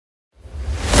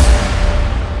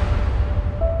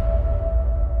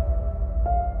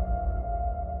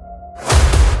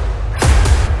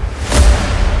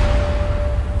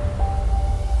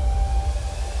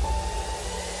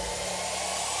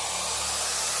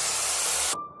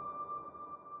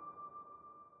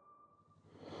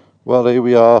Well, here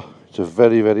we are. It's a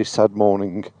very, very sad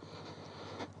morning.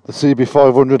 The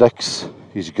CB500X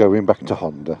is going back to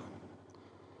Honda.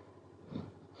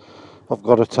 I've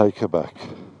got to take her back.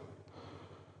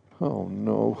 Oh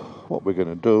no, what we're going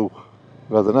to do?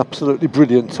 We had an absolutely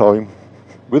brilliant time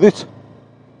with it.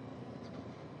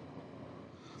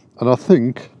 And I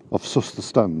think I've sussed the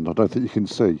stand. I don't think you can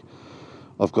see.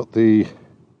 I've got the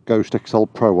Ghost XL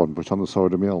Pro on, which on the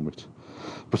side of my helmet.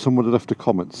 But someone had left a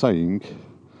comment saying,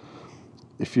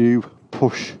 if you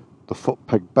push the foot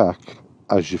peg back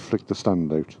as you flick the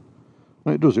stand out.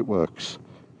 And it does, it works.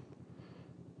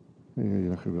 Yeah,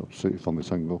 you're not going to be able to see it from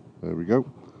this angle. There we go.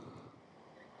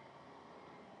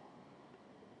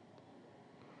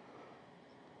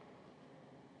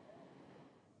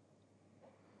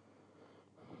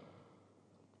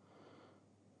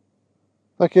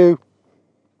 Thank you.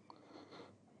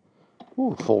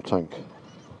 Ooh, full tank.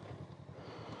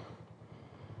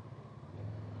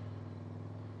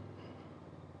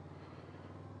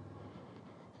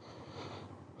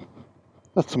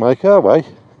 Let's make our way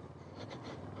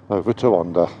over to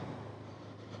Honda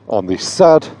on this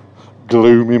sad,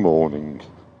 gloomy morning.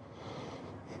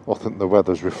 I think the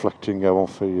weather's reflecting how I'm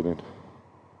feeling.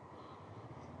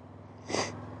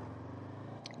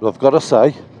 But I've got to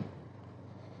say,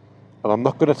 and I'm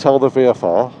not going to tell the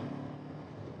VFR,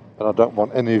 and I don't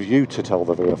want any of you to tell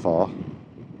the VFR,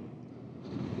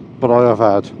 but I have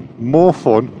had more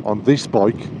fun on this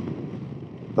bike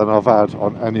than I've had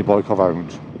on any bike I've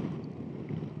owned.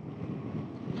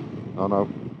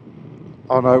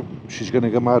 I know, she's going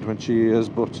to go mad when she hears,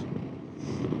 but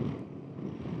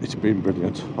it's been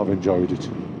brilliant. I've enjoyed it.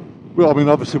 Well, I mean,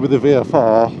 obviously with the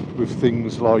VFR, with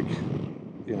things like,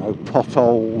 you know,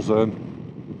 potholes and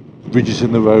bridges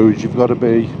in the road, you've got to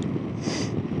be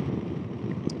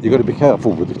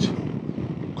careful with it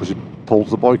because it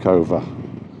pulls the bike over.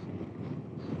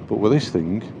 But with this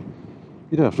thing,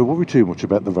 you don't have to worry too much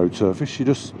about the road surface. You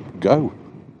just go.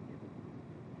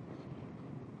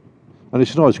 And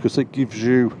it's nice because it gives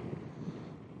you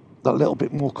that little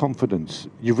bit more confidence.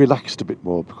 You're relaxed a bit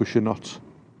more because you're not,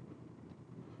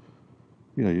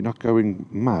 you know, you're not going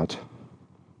mad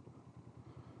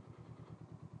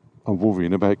and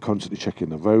worrying about constantly checking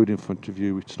the road in front of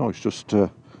you. It's nice just to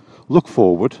look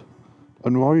forward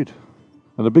and ride.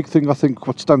 And the big thing, I think,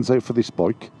 what stands out for this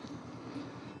bike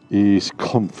is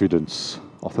confidence.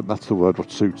 I think that's the word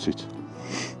what suits it.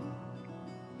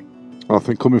 I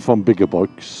think coming from bigger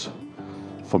bikes,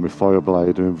 from a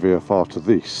Fireblade and VFR to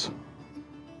this,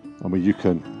 I mean, you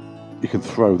can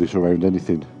throw this around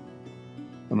anything,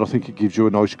 and I think it gives you a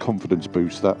nice confidence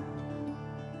boost that,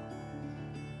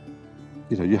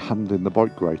 you know, you're handling the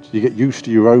bike great. You get used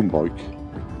to your own bike,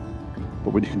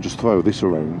 but when you can just throw this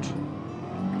around,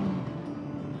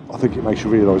 I think it makes you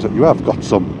realise that you have got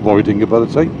some riding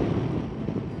ability.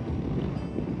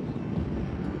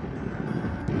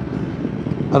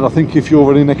 And I think if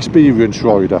you're an inexperienced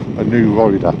rider, a new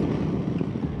rider,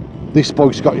 this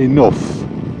bike's got enough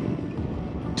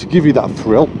to give you that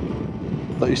thrill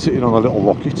that you're sitting on a little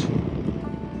rocket.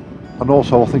 And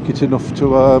also I think it's enough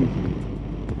to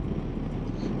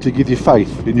give you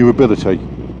faith in your ability.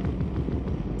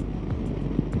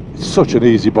 It's such an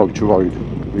easy bike to ride,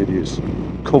 it really is.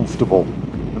 Comfortable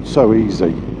and so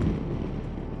easy.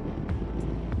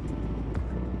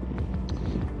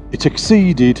 It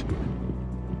exceeded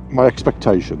my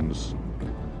expectations.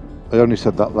 I only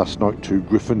said that last night to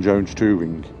Griffin Jones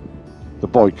Touring. The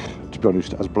bike, to be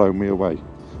honest, has blown me away.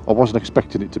 I wasn't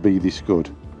expecting it to be this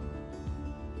good.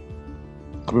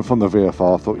 Coming from the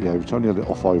VFR, I thought, yeah, it's only a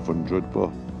little 500, but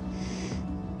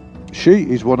she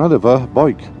is one hell of a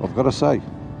bike, I've got to say.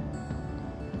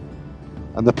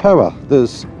 And the power, I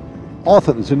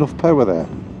think there's enough power there.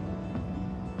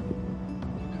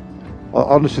 I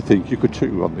honestly think you could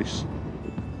tour on this.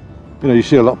 You know, you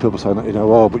see a lot of people saying that, you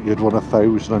know, oh, but you'd run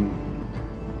 1,000, and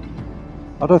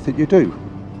I don't think you do.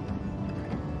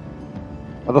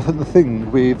 And I think the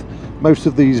thing with most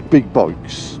of these big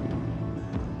bikes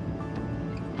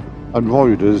and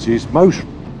riders is most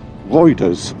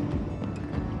riders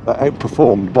are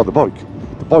outperformed by the bike.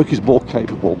 The bike is more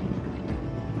capable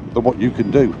than what you can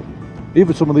do.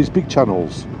 Even some of these big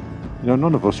channels, you know,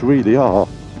 none of us really are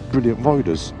brilliant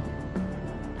riders.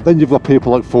 Then you've got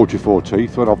people like 44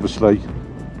 Teeth, when obviously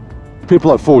people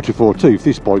like 44 Teeth,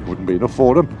 this bike wouldn't be enough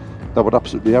for them. They would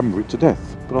absolutely hammer it to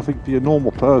death. But I think for your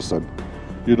normal person,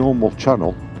 your normal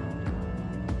channel,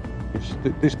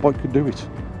 this bike can do it.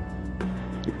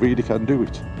 It really can do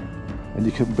it. And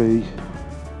you can be,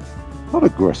 not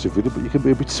aggressive with it, but you can be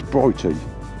a bit sprightly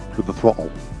with the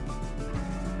throttle.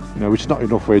 You know, it's not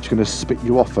enough where it's going to spit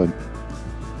you off and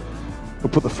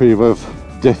put the fear of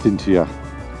death into you.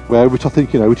 Which I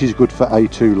think, you know, it is good for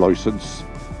A2 licence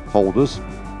holders,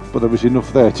 but there was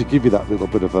enough there to give you that little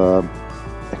bit of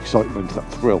excitement, that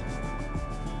thrill.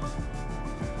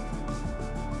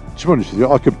 To be honest with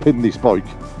you, I can pin this bike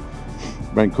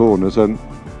round corners and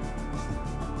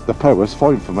the power's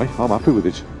fine for me. I'm happy with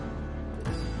it.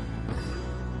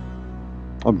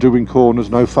 I'm doing corners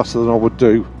no faster than I would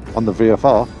do on the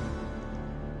VFR.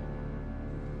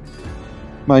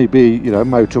 Maybe, you know,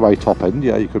 motorway top end,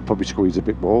 yeah, you could probably squeeze a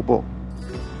bit more, but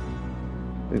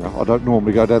you know, I don't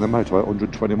normally go down the motorway at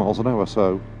 120 miles an hour,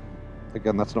 so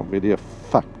again, that's not really a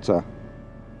factor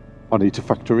I need to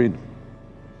factor in.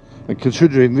 And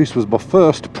considering this was my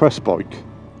first press bike,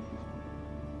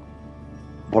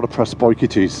 what a press bike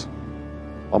it is.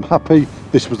 I'm happy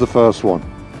this was the first one.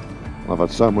 I've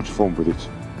had so much fun with it.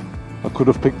 I could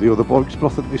have picked the other bikes,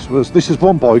 but I think this is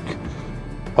one bike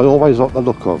I always liked the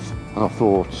look of, and I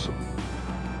thought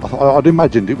I'd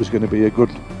imagined it was going to be a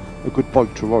good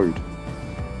bike to ride.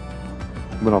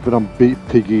 I mean, I've been on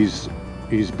Piggy's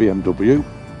BMW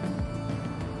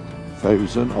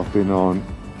 1000, I've been on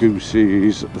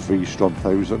Goosey's V-Strom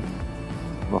 1000,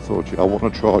 and I thought, yeah, I want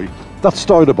to try that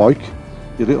style of bike,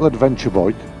 your little adventure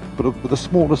bike, but with a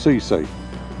smaller cc.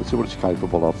 Let's see what it's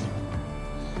capable of.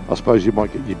 I suppose you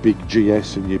might get your big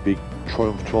GS and your big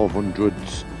Triumph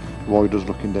 1200s riders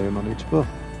looking down on it, but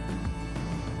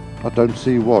I don't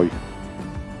see why.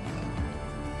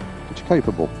 It's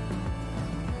capable.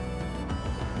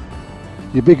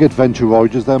 Your big adventure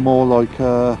riders, they're more like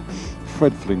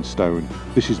Fred Flintstone.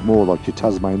 This is more like your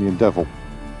Tasmanian Devil.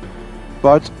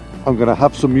 But I'm going to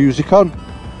have some music on.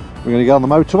 We're going to go on the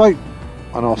motorway,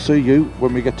 and I'll see you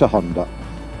when we get to Honda.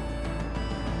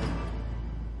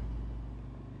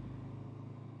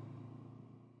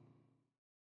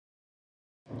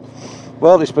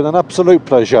 Well, it's been an absolute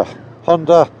pleasure.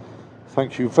 Honda,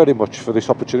 thank you very much for this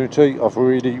opportunity. I've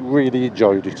really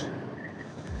enjoyed it.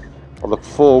 I look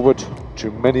forward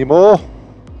to many more,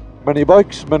 many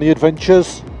bikes, many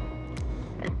adventures,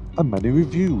 and many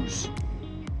reviews.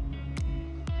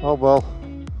 Oh well,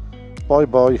 bye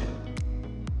bye.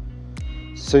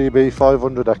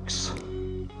 CB500X.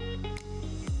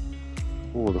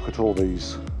 Oh, look at all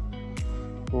these.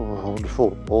 Oh, I wonder if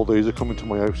all these are coming to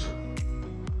my house.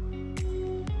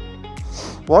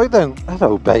 Why then?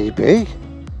 Hello, baby.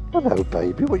 Hello,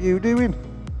 baby. What are you doing?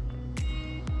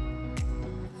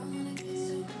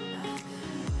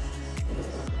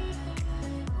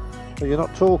 Are you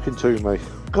not talking to me?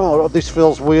 God, this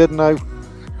feels weird now.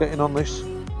 Getting on this.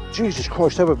 Jesus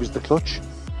Christ, how heavy is the clutch?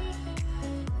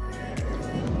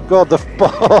 God, the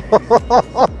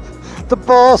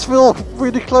bars feel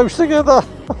really close together.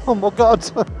 Oh my God.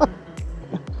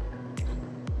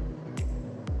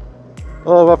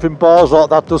 Oh, having bars like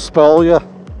that does spell you.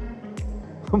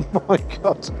 Oh my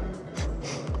God.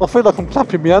 I feel like I'm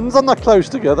clapping my hands on that close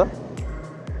together.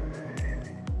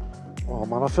 Oh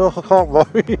man, I feel like I can't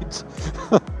ride.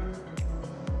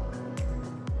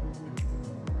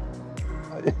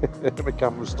 My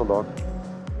camera's still on.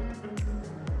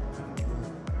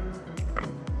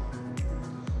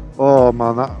 Oh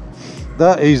man,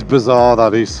 that is bizarre,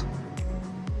 that is.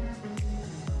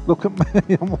 Look at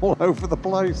me, I'm all over the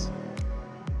place.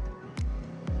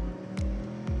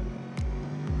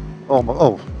 Oh my,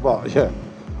 oh, right, yeah.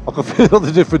 I can feel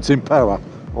the difference in power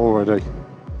already.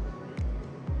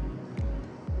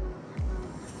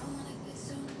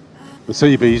 The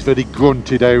CB is very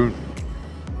grunty down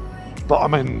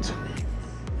bottom end.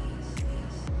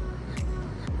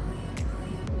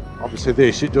 Obviously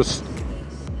this, it just,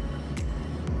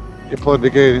 you're pulling the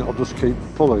gear and it'll just keep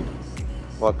pulling.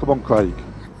 Right, come on Craig.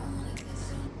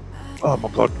 Oh my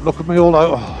God, look at me all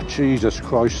out. Oh, Jesus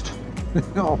Christ.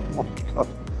 Oh my God.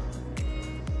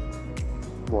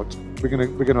 Right,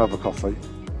 we're gonna have a coffee.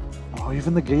 Oh,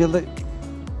 even the gear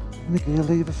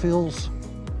lever feels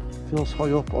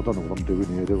high up. I don't know what I'm doing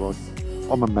here, do I?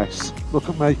 I'm a mess. Look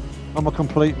at me. I'm a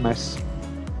complete mess.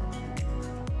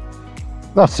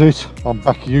 That's it. I'm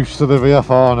back used to the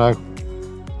VFR now.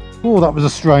 Oh, that was a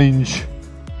strange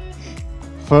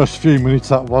first few minutes,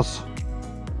 that was.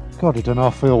 God, it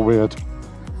don't feel weird.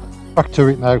 Back to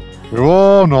it now. We're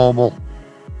all normal.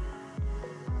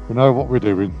 We know what we're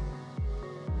doing.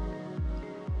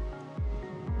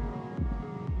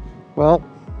 Well,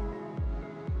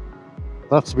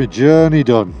 that's my journey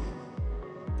done.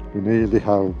 We're nearly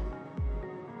home.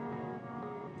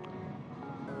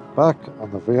 Back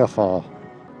on the VFR.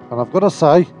 And I've got to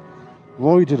say,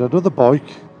 riding another bike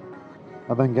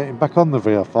and then getting back on the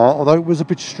VFR, although it was a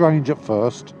bit strange at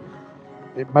first,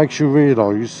 it makes you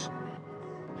realise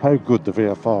how good the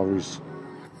VFR is.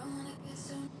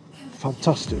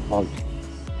 Fantastic bike.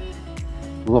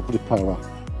 lovely power.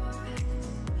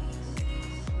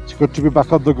 It's good to be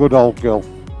back on the good old girl.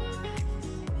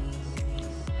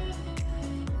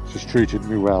 She's treated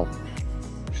me well.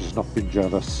 She's not been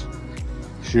jealous.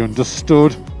 She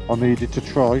understood I needed to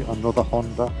try another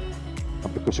Honda,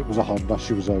 and because it was a Honda,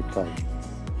 she was okay.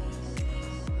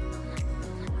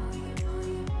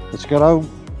 Let's get home,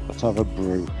 let's have a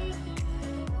brew.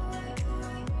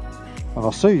 And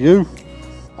I'll see you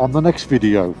on the next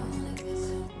video.